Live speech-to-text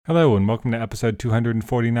Hello and welcome to episode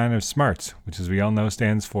 249 of SMARTS, which as we all know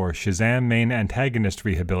stands for Shazam Main Antagonist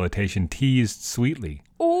Rehabilitation Teased Sweetly.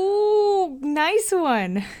 Oh, nice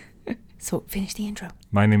one. So finish the intro.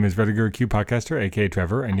 My name is Rediger Q Podcaster, aka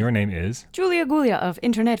Trevor, and your name is? Julia Gulia of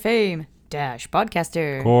Internet Fame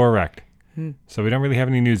Podcaster. Correct. So we don't really have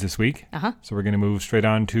any news this week, Uh-huh. so we're going to move straight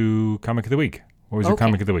on to Comic of the Week. What was your Okay.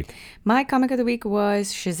 Comic of the Week? My comic of the week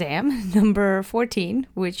was Shazam, number 14,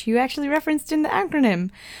 which you actually referenced in the acronym.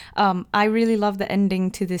 I really love the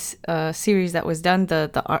ending to this series that was done,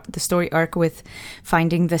 the story arc with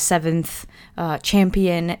finding the seventh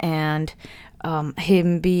champion and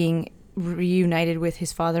him being reunited with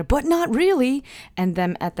his father, but not really. And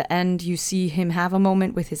then at the end, you see him have a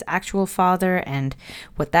moment with his actual father and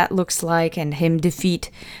what that looks like, and him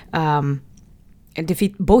defeat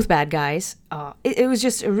both bad guys. It was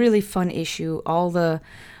just a really fun issue. All the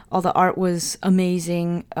art was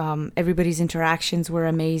amazing. Everybody's interactions were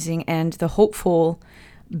amazing, and the hopeful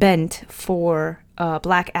bent for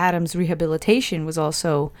Black Adam's rehabilitation was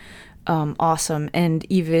also awesome. And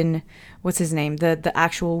even what's his name, the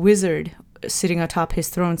actual wizard sitting atop his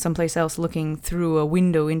throne someplace else, looking through a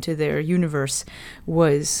window into their universe,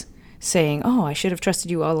 was saying, "Oh, I should have trusted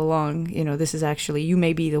you all along. You know, this is actually, you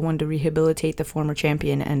may be the one to rehabilitate the former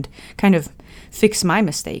champion and kind of fix my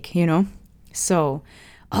mistake, you know?" So,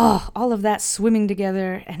 all of that swimming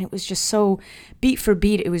together, and it was just so beat for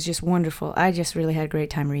beat. It was just wonderful. I just really had a great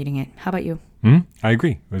time reading it. How about you? I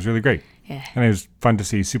agree. It was really great. Yeah. And it was fun to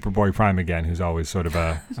see Superboy Prime again, who's always sort of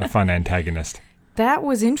a fun antagonist. That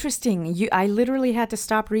was interesting. I literally had to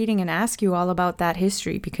stop reading and ask you all about that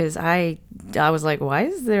history, because I was like, why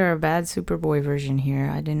is there a bad Superboy version here?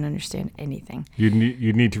 I didn't understand anything. You'd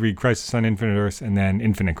need to read Crisis on Infinite Earths and then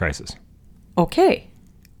Infinite Crisis. Okay.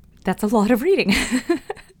 That's a lot of reading.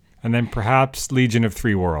 And then perhaps Legion of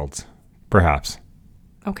Three Worlds. Perhaps.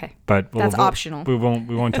 Okay. But That's optional. We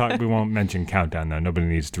won't mention Countdown though. Nobody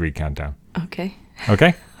needs to read Countdown. Okay.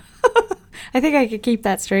 Okay? I think I could keep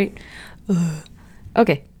that straight. Ugh.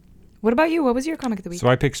 Okay. What about you? What was your comic of the week? So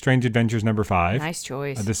I picked Strange Adventures number 5. Nice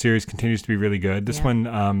choice. The series continues to be really good. This Yeah.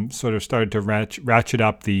 one sort of started to ratchet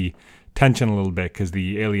up the tension a little bit because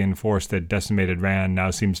the alien force that decimated Rand now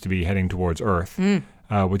seems to be heading towards Earth,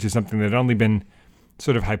 which is something that had only been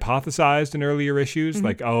sort of hypothesized in earlier issues,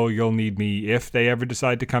 like, oh, you'll need me if they ever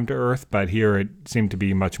decide to come to Earth. But here it seemed to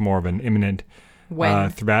be much more of an imminent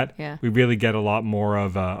threat. Yeah. We really get a lot more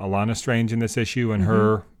of Alana Strange in this issue and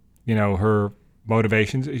her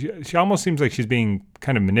motivations. She almost seems like she's being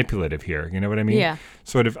kind of manipulative here. You know what I mean? Yeah.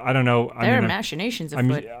 Sort of, I don't know. There are machinations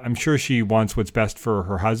afoot. I'm sure she wants what's best for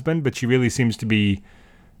her husband, but she really seems to be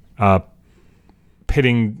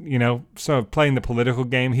pitting, sort of playing the political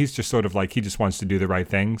game. He's just sort of like, he just wants to do the right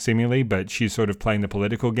thing, seemingly, but she's sort of playing the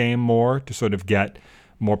political game more to sort of get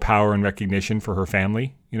more power and recognition for her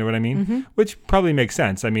family. You know what I mean? Which probably makes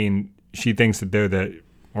sense. I mean, she thinks that they're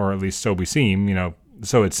or at least so we seem,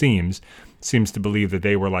 so it seems to believe that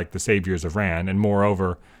they were like the saviors of Rand. And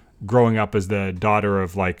moreover, growing up as the daughter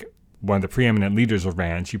of like one of the preeminent leaders of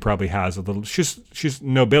Rand, she probably has a little, she's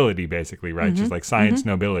nobility basically, right? She's like science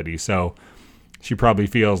nobility. So she probably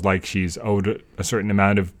feels like she's owed a certain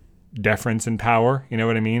amount of deference and power, you know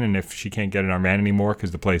what I mean? And if she can't get it on Rand anymore because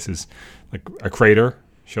the place is like a crater,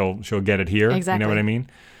 she'll get it here. Exactly. You know what I mean?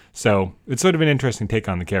 So it's sort of an interesting take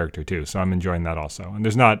on the character too. So I'm enjoying that also. And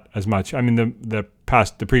there's not as much. I mean,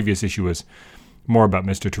 the previous issue was more about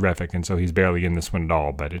Mr. Terrific, and so he's barely in this one at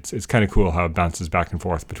all. But it's kind of cool how it bounces back and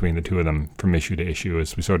forth between the two of them from issue to issue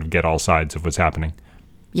as we sort of get all sides of what's happening.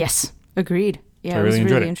 Yes. Agreed. Yeah, I it really was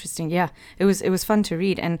enjoyed really it. interesting. Yeah, it was fun to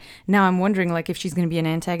read, and now I'm wondering like if she's going to be an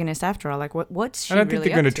antagonist after all. Like what's she? I don't think really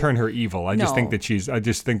they're going to up turn her evil. I just No.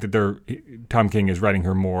 think that Tom King is writing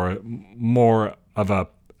her more of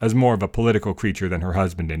a political creature than her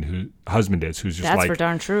husband is, who's just That's like, for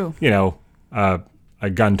darn true. a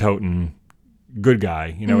gun-toting good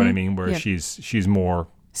guy. You know what I mean? Where Yeah. she's more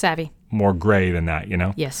Savvy. gray than that.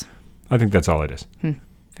 Yes. I think that's all it is.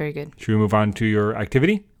 Very good. Should we move on to your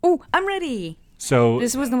activity? Oh, I'm ready. So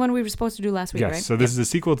This was the one we were supposed to do last week, yes, right? so this is a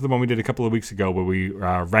sequel to the one we did a couple of weeks ago where we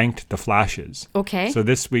ranked the Flashes. Okay. So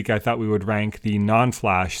this week I thought we would rank the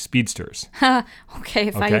non-Flash speedsters. Okay,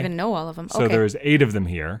 if I Okay. even know all of them. So Okay. there's 8 of them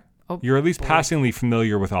here. Oh, You're at least boy. passingly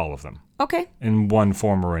familiar with all of them Okay. in one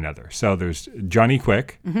form or another. So there's Johnny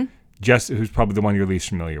Quick, Jess, who's probably the one you're least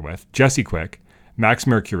familiar with, Jesse Quick, Max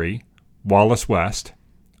Mercury, Wallace West,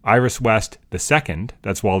 Iris West II,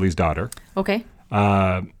 that's Wally's daughter, Okay.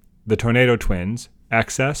 the Tornado Twins,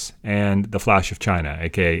 Excess, and the Flash of China,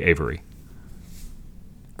 a.k.a. Avery.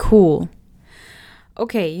 Cool.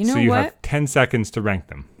 Okay, you know so you what? have 10 seconds to rank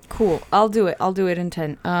them. Cool. I'll do it. I'll do it in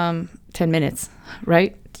 10 minutes,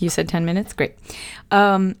 right? You said 10 minutes? Great.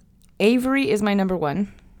 Avery is my number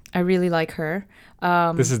one. I really like her.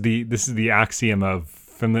 This is the axiom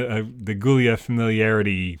of the Gulia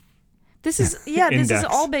familiarity. This is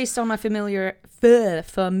all based on my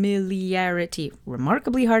familiarity.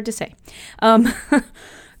 Remarkably hard to say.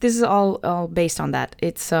 This is all based on that.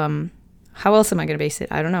 It's how else am I going to base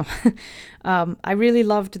it? I don't know. I really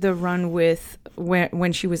loved the run with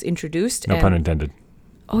when she was introduced. No pun intended.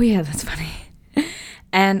 Oh yeah, that's funny.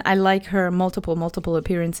 And I like her multiple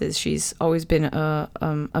appearances. She's always been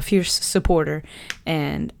a fierce supporter,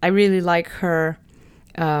 and I really like her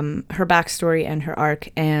backstory and her arc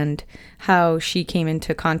and how she came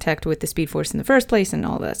into contact with the Speed Force in the first place and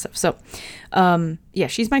all that stuff. So, yeah,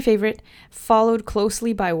 she's my favorite. Followed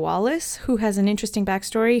closely by Wallace, who has an interesting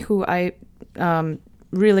backstory, who I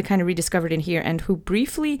really kind of rediscovered in here, and who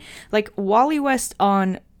briefly, like Wally West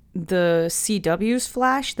on the CW's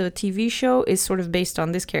Flash, the TV show, is sort of based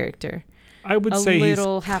on this character. I would say he's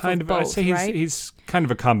kind of both, I'd say he's kind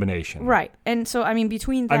of a combination. Right. And so, I mean,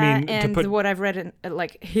 between that and what I've read in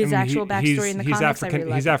like his actual backstory in the comics, I really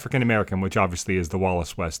like he's African American, which obviously is the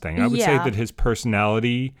Wallace West thing. I would say that his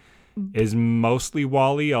personality is mostly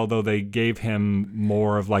Wally, although they gave him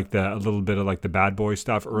more of like a little bit of like the bad boy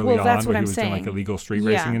stuff early on, where he was doing like illegal street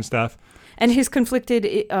racing and stuff. And his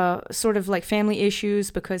conflicted sort of like family issues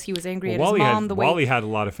because he was angry at his mom. Wally had a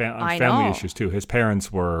lot of family issues too. His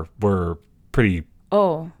parents were pretty.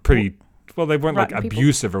 Well, they weren't like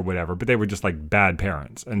abusive or whatever, but they were just like bad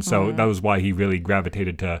parents, and so that was why he really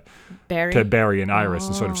gravitated to Barry and Iris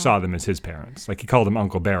and sort of saw them as his parents. Like he called them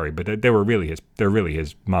Uncle Barry, but they're really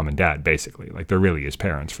his mom and dad basically. Like they're really his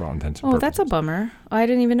parents for all intents and purposes. Oh, that's a bummer. I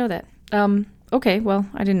didn't even know that. Okay, well,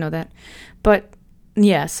 I didn't know that, but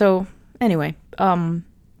yeah. So anyway,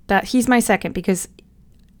 that he's my second because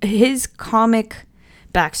his comic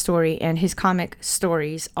backstory and his comic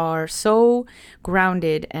stories are so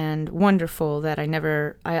grounded and wonderful that I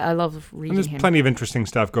love reading him. And there's plenty of interesting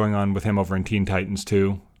stuff going on with him over in Teen Titans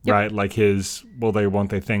too, right? Like his They Won't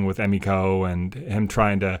They thing with Emiko and him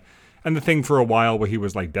trying to, and the thing for a while where he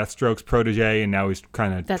was like Deathstroke's protege, and now he's trying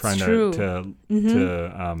to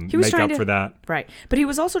make up for that. Right, but he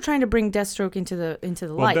was also trying to bring Deathstroke into the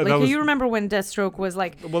light. You remember when Deathstroke was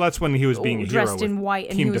like, well, that's when he was being a hero dressed in white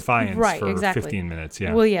and Team he was, Defiance for 15 minutes.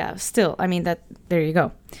 Yeah. Well, yeah. Still, I mean that. There you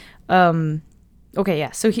go. Okay,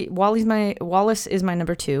 yeah. So Wallace is my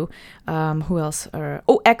number two. Who else?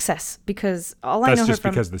 XS, because all I know her from. That's just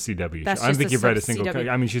because of the CW show. I don't think you've read a single.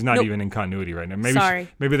 I mean, she's not even in continuity right now.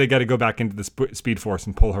 Maybe they got to go back into the Speed Force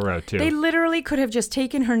and pull her out too. They literally could have just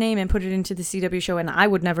taken her name and put it into the CW show, and I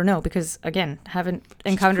would never know because again, haven't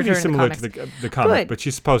encountered her in the comics. She's pretty similar to the comic,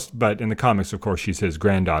 but in the comics, of course, she's his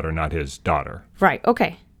granddaughter, not his daughter. Right.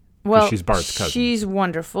 Okay. Well, she's Bart's cousin. She's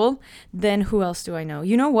wonderful. Then who else do I know?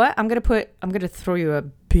 You know what? I'm gonna throw you a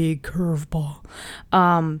big curveball.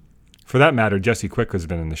 For that matter, Jesse Quick has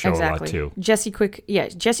been in the show a lot too. Jesse Quick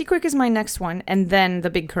is my next one, and then the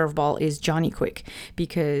big curveball is Johnny Quick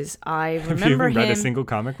because I remember him. Have you even read a single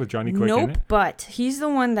comic with Johnny Quick in it? But he's the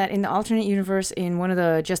one that in the alternate universe in one of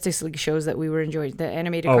the Justice League shows that we were enjoying, the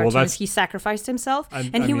animated cartoons, he sacrificed himself,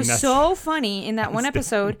 and he was so funny in that one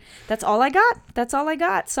episode. That's all I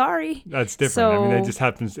got. Sorry. That's different. So, I mean,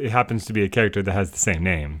 it happens to be a character that has the same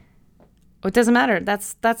name. It doesn't matter.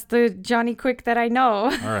 That's the Johnny Quick that I know. All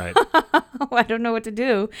right. I don't know what to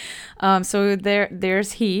do. So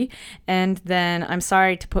there's he. And then I'm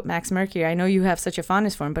sorry to put Max Mercury. I know you have such a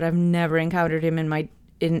fondness for him, but I've never encountered him in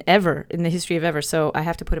the history of ever. So I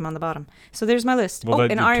have to put him on the bottom. So there's my list. Well,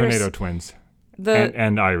 and the Iris, Tornado Twins.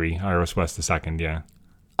 And Iris West II, yeah.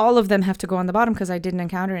 All of them have to go on the bottom because I didn't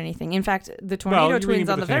encounter anything. In fact, the Tornado Twins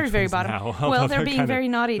on the very, very bottom. Well, they're being very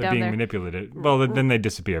naughty down there. They're being manipulated. Well, then they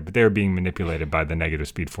disappear, but they're being manipulated by the negative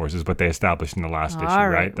Speed Force is what they established in the last issue,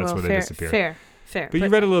 right? That's where they disappear. Fair. But you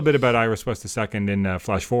read a little bit about Iris West II in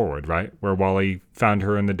Flash Forward, right? Where Wally found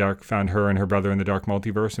her and her brother in the dark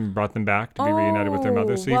multiverse and brought them back to be reunited with their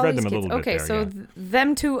mother. So you read them a little bit there. Okay, so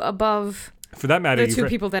them two above for that matter, the two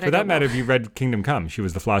people that I don't know. For that matter, if you read Kingdom Come, she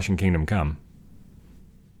was the Flash in Kingdom Come.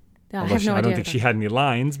 I have no idea. I don't think she had any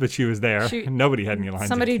lines, but she was there. Nobody had any lines.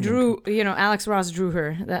 Somebody drew, Alex Ross drew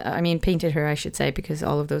her. Painted her, I should say, because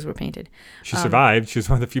all of those were painted. She survived. She was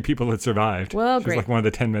one of the few people that survived. Well, she great. was like one of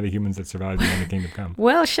the 10 metahumans that survived the end of Kingdom Come.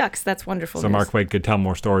 Well, shucks, that's wonderful. So Mark Waid could tell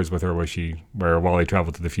more stories with her where Wally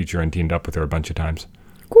traveled to the future and teamed up with her a bunch of times.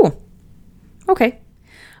 Cool. Okay.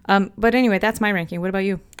 But anyway, that's my ranking. What about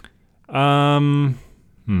you?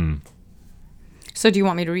 So do you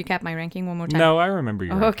want me to recap my ranking one more time? No, I remember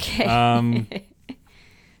you. Okay.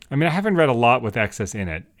 I mean, I haven't read a lot with excess in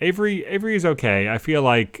it. Avery is okay. I feel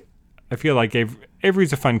like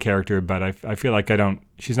Avery's a fun character, but I feel like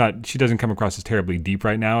she doesn't come across as terribly deep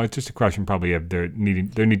right now. It's just a question probably of there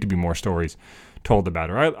need to be more stories told about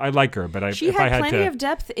her. I like her, but she had plenty of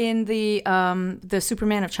depth in the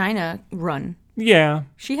Superman of China run. Yeah,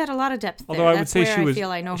 she had a lot of depth. Although there. I would say she was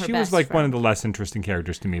like from. One of the less interesting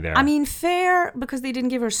characters to me there. I mean, fair, because they didn't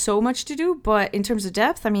give her so much to do, but in terms of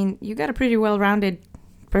depth, I mean, you got a pretty well-rounded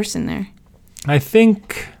person there. I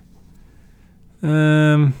think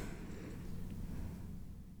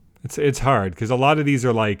it's hard because a lot of these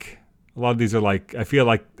are like I feel like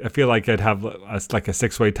I'd have like a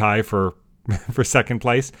 6-way tie for second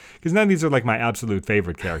place because none of these are like my absolute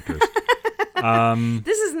favorite characters.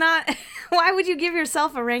 This is not. Why would you give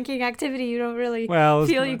yourself a ranking activity you don't really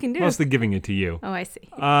feel you can do? Mostly giving it to you. Oh, I see.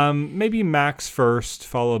 Maybe Max first,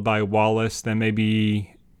 followed by Wallace, then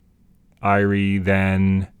maybe Irie,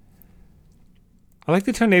 then I like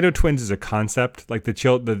the Tornado Twins as a concept, like the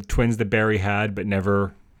twins that Barry had but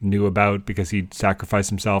never knew about because he sacrificed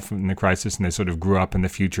himself in the crisis, and they sort of grew up in the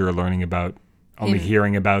future learning about, only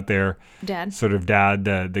hearing about their dad,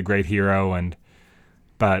 the great hero,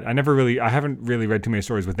 but I haven't really read too many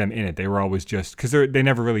stories with them in it. They were always just, because they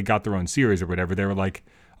never really got their own series or whatever. They were like,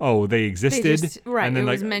 oh, they existed. And then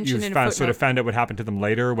it was you sort of found out what happened to them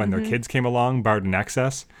later when their kids came along, Bart and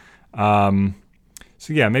Excess. So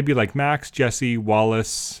yeah, maybe like Max, Jesse,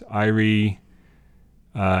 Wallace, Irie,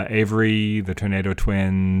 Avery, the Tornado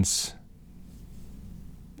Twins.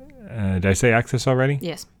 Did I say Excess already?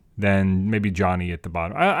 Yes. Then maybe Johnny at the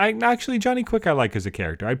bottom. I actually, Johnny Quick I like as a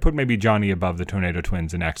character. I'd put maybe Johnny above the Tornado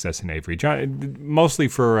Twins and Excess and Avery. Mostly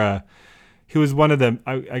for he was one of the,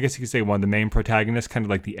 I guess you could say one of the main protagonists, kind of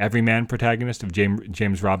like the everyman protagonist of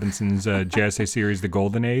James Robinson's JSA series, The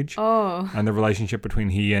Golden Age. Oh. And the relationship between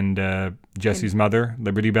he and Jesse's mother,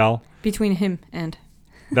 Liberty Bell. Between him and.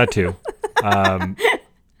 That too.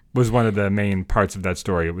 Was one of the main parts of that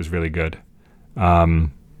story. It was really good.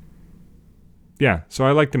 Yeah, so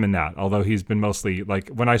I liked him in that, although he's been mostly, like,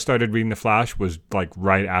 when I started reading The Flash was, like,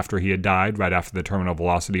 right after he had died, right after the Terminal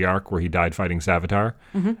Velocity arc where he died fighting Savitar.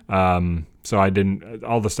 So I didn't,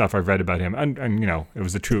 all the stuff I've read about him, and you know, it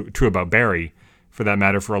was true about Barry, for that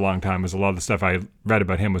matter, for a long time, was a lot of the stuff I read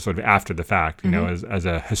about him was sort of after the fact, you know, as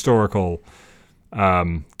a historical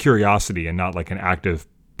curiosity and not like an active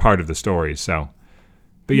part of the story, so.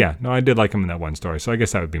 But yeah, no, I did like him in that one story, so I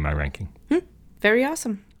guess that would be my ranking. Very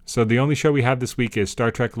awesome. So the only show we have this week is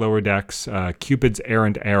Star Trek Lower Decks, Cupid's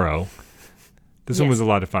Errant Arrow. This one was a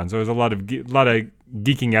lot of fun. So there was a lot of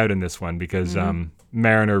geeking out in this one because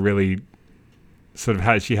Mariner really sort of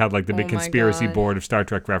had like the big conspiracy board of Star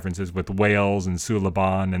Trek references with Wales and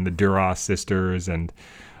Suliban and the Duras sisters and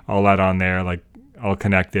all that on there, like all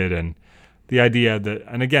connected. And the idea that,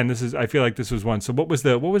 and again, I feel like this was one. So what was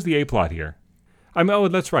the A plot here?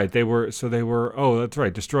 That's right. They were, that's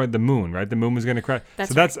right. Destroyed the moon, right? The moon was going to crash.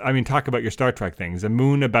 Talk about your Star Trek things. A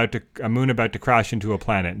moon about to crash into a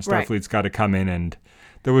planet, and Starfleet's got to come in. And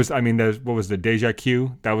what was the Deja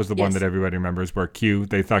Q? That was the one that everybody remembers, where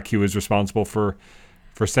they thought Q was responsible for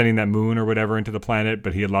sending that moon or whatever into the planet,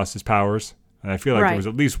 but he had lost his powers. And I feel like there was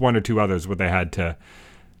at least one or two others where they had to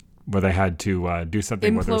do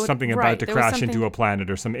something, where there was something about to crash into a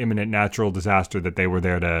planet or some imminent natural disaster that they were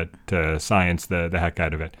there to science the heck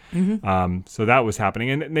out of it. So that was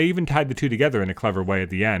happening. And they even tied the two together in a clever way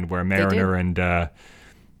at the end, where Mariner and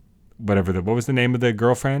what was the name of the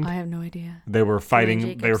girlfriend? I have no idea. They were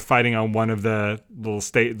fighting. They were fighting on one of the little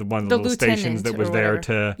stations that was there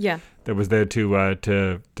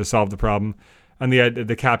to solve the problem. And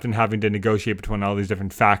the captain having to negotiate between all these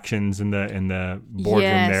different factions in the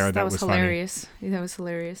boardroom there. That was hilarious. Funny. That was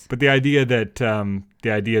hilarious. But the idea that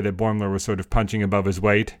Boimler was sort of punching above his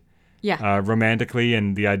weight, romantically,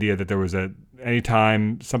 and the idea that there was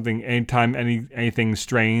anytime anything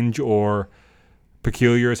strange or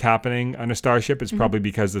peculiar is happening on a starship, it's probably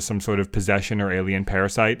because there's some sort of possession or alien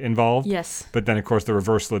parasite involved. Yes. But then, of course, the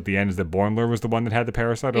reversal at the end is that Boimler was the one that had the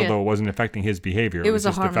parasite, although it wasn't affecting his behavior. It was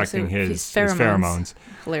just affecting his pheromones.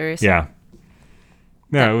 Hilarious. Yeah.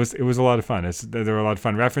 No, it was a lot of fun. There were a lot of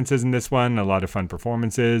fun references in this one, a lot of fun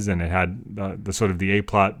performances, and it had the sort of the A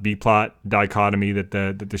plot, B plot dichotomy that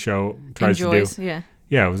the show tries to do. Yeah.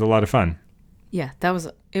 Yeah, it was a lot of fun. Yeah,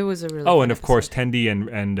 it was a really. Oh, and of course, Tendi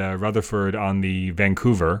and Rutherford on the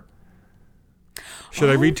Vancouver. Should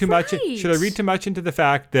I read too much? Should I read too much into the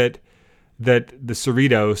fact that the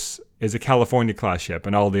Cerritos is a California class ship,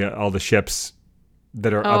 and all the ships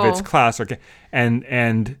that are of its class are,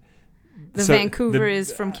 and The So Vancouver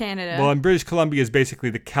is from Canada. Well, and British Columbia is basically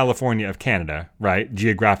the California of Canada, right?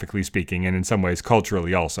 Geographically speaking, and in some ways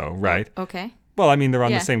culturally also, right? Okay. Well, I mean, they're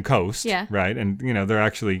on Yeah. the same coast, Yeah. right? And they're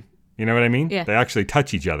actually, you know what I mean? Yeah. They actually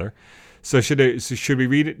touch each other. So should we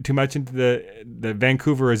read it too much into the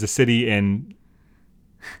Vancouver is a city in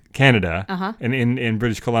Canada and in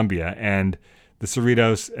British Columbia, and the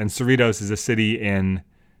Cerritos is a city in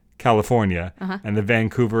California, and the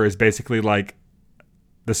Vancouver is basically like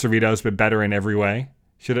the Cerritos but better in every way.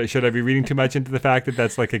 Should I be reading too much into the fact that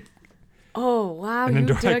that's like Oh, wow. An You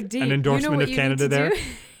endor- dug deep. an endorsement what of you Canada need to there?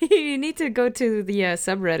 do? You need to go to the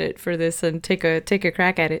subreddit for this and take a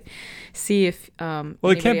crack at it. See if well,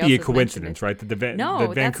 it can't be a coincidence, right? That No,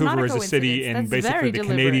 that that's not Vancouver a is a city in coincidence. That's basically very the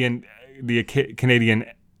deliberate. Canadian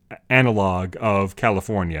analog of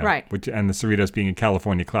California, Right. And the Cerritos being a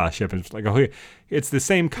California class ship. And it's like, oh, it's the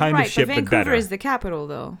same kind right, of ship, but but Vancouver better. is the capital,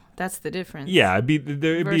 though. That's the difference. Yeah, it'd be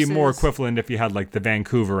more Versus- equivalent if you had like the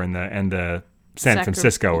Vancouver and the San Sacra-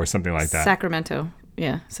 Francisco or something like that. Sacramento.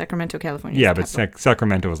 Yeah, Sacramento, California. is Yeah, the but capital.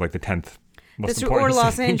 Sacramento was like the 10th most That's true. important Or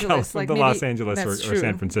Los city in Angeles, like the maybe- Los Angeles or that's true.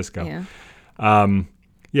 San Francisco. Yeah.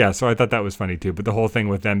 Yeah, so I thought that was funny too. But the whole thing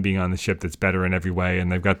with them being on the ship that's better in every way, and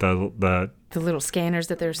they've got the The little scanners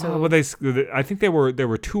that they're so. I think they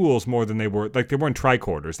were tools more than they weren't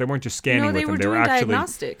tricorders. They weren't just scanning no, with they them. were They doing were actually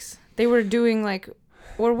diagnostics. They were doing like,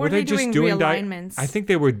 or were they just doing doing realignments? I think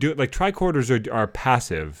they were doing like tricorders are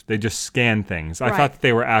passive. They just scan things. I Right. thought that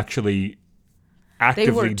they were actually they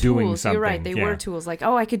actively were doing tools. something. You're right. They yeah. were tools. Like,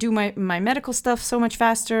 oh, I could do my medical stuff so much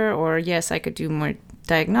faster, or yes, I could do more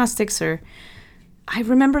diagnostics. Or I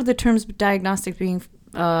remember the terms diagnostic being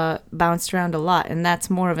bounced around a lot, and that's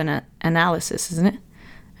more of an analysis, isn't it?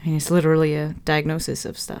 I mean, it's literally a diagnosis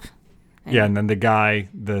of stuff. Yeah, and then the guy,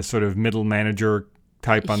 the sort of middle manager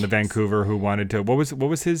type on the Yes. Vancouver, who wanted to what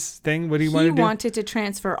was his thing? What did he He want to do? wanted to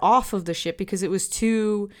transfer off of the ship because it was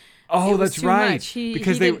too. Oh, it was that's too right. much.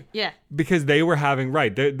 Because they were having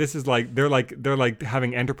This is like they're like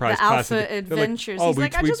having Enterprise The class. Alpha They're Adventures. Like, oh, He's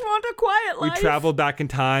like, I just want a quiet we life. traveled back in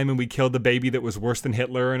time and we killed the baby that was worse than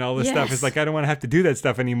Hitler and all this stuff. Yes. It's like I don't want to have to do that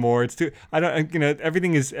stuff anymore. It's too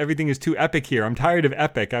everything is too epic here. I'm tired of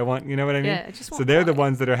epic. I want what I mean? Yeah, I just so want they're the quiet.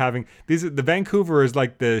 ones that are having these. The Vancouver is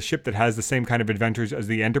like the ship that has the same kind of adventures as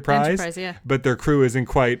the Enterprise. Enterprise, yeah. But their crew isn't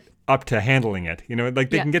quite up to handling it.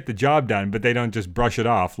 Like they Yeah. can get the job done, but they don't just brush it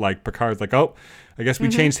off. Like Picard's like, oh, I guess we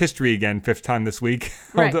changed history again, 5th time this week.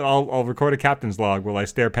 Right. I'll record a captain's log while I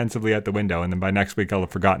stare pensively out the window, and then by next week I'll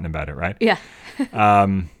have forgotten about it, right? Yeah.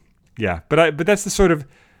 Yeah, but that's the sort of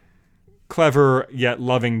clever yet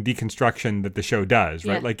loving deconstruction that the show does,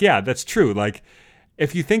 right? Yeah. Like, yeah, that's true. Like,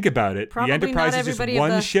 if you think about it, Probably the Enterprise not is just everybody of one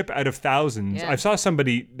the- ship out of thousands. Yeah. I saw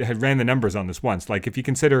somebody that had ran the numbers on this once. Like, if you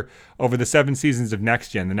consider over the 7 seasons of Next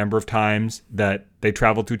Gen, the number of times that they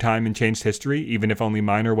traveled through time and changed history, even if only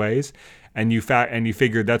minor ways, and you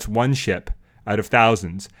figure that's one ship out of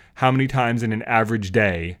thousands, how many times in an average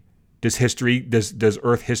day does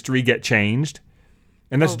Earth history get changed?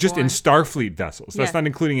 And that's Oh, just boy. in Starfleet vessels. That's Yeah. not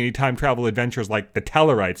including any time travel adventures like the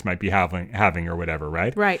Tellarites might be having or whatever,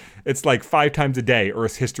 right? Right. It's like 5 times a day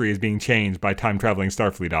Earth's history is being changed by time traveling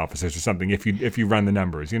Starfleet officers or something if you run the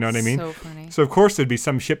numbers. You know what I mean? So funny. So of course there'd be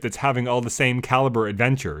some ship that's having all the same caliber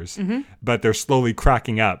adventures, Mm-hmm. but they're slowly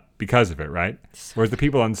cracking up because of it, right? Whereas the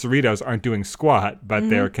people on Cerritos aren't doing squat, but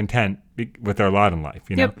they're content with their lot in life,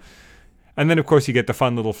 you know? Mm-hmm. Yep. And then, of course, you get the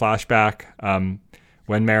fun little flashback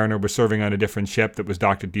when Mariner was serving on a different ship that was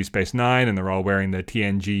docked at Deep Space Nine, and they're all wearing the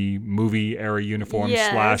TNG movie era uniforms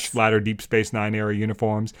Yes. / latter Deep Space Nine era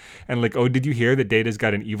uniforms. And like, oh, did you hear that Data's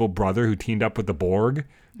got an evil brother who teamed up with the Borg,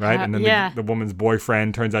 right? And then yeah. the woman's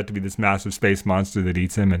boyfriend turns out to be this massive space monster that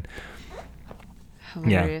eats him. And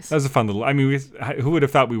yeah, Hilarious. that was a fun little. I mean, who would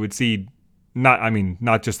have thought we would see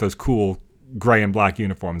not just those cool gray and black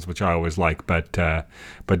uniforms, which I always like, but a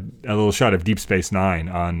little shot of Deep Space Nine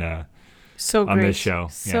on So great. on this show.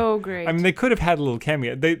 So Yeah. great. I mean, they could have had a little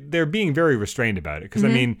cameo. They're being very restrained about it because I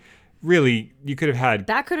mean, really, you could have had.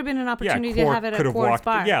 that could have been an opportunity Quark to have it could at have Quark's walked.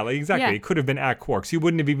 bar. Yeah, like, exactly. Yeah. It could have been at Quark's. You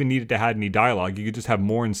wouldn't have even needed to have any dialogue. You could just have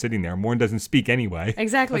Morn sitting there. Morn doesn't speak anyway.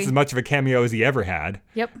 Exactly. That's as much of a cameo as he ever had.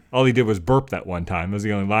 Yep. All he did was burp that one time. That was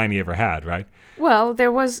the only line he ever had, right? Well,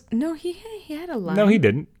 there was no. He had a line. No, he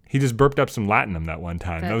didn't. He just burped up some Latinum that one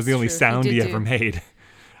time. That was the That's only true. He sound did he do. ever made.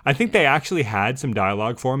 I think they actually had some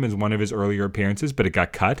dialogue for him as one of his earlier appearances, but it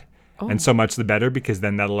got cut. Oh. And so much the better because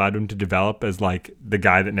then that allowed him to develop as like the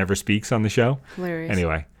guy that never speaks on the show. Hilarious.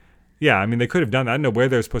 Anyway. Yeah, I mean, they could have done that. I don't know where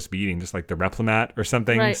they were supposed to be eating, just like the Replimat or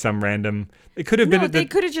something, Right. some random. It could have No, been. they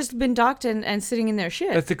could have just been docked and sitting in their ship.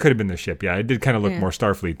 It could have been their ship. Yeah, it did kind of look Yeah. more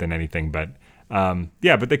Starfleet than anything, but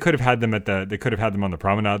Yeah, but they could have had them they could have had them on the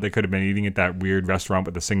promenade. They could have been eating at that weird restaurant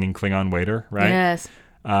with the singing Klingon waiter, right? Yes.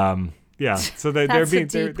 Yeah, so they're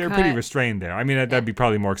pretty restrained there. I mean, that'd be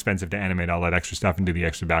probably more expensive to animate all that extra stuff and do the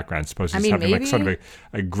extra background. Suppose just having like sort of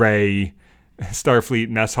a gray Starfleet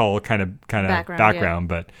mess hall kind of background.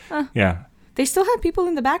 But yeah, they still had people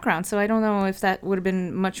in the background, so I don't know if that would have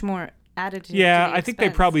been much more added to I think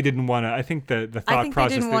they probably didn't want to. I think the thought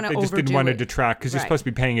process, they just didn't want to detract, because you're supposed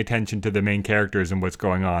to be paying attention to the main characters and what's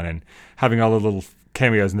going on, and having all the little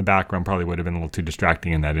cameos in the background probably would have been a little too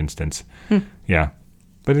distracting in that instance. Yeah.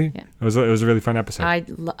 But it was a really fun episode. I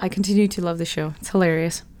continue to love the show. It's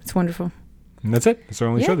hilarious. It's wonderful. And that's it. That's our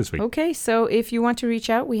only show this week. Okay, so if you want to reach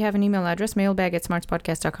out, we have an email address,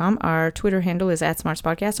 mailbag@smartspodcast.com. Our Twitter handle is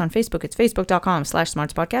 @smartspodcast. On Facebook, it's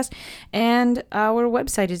facebook.com/smartspodcast. And our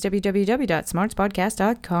website is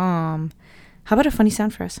www.smartspodcast.com. How about a funny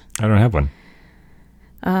sound for us? I don't have one.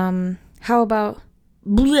 How about...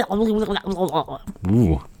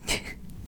 Ooh.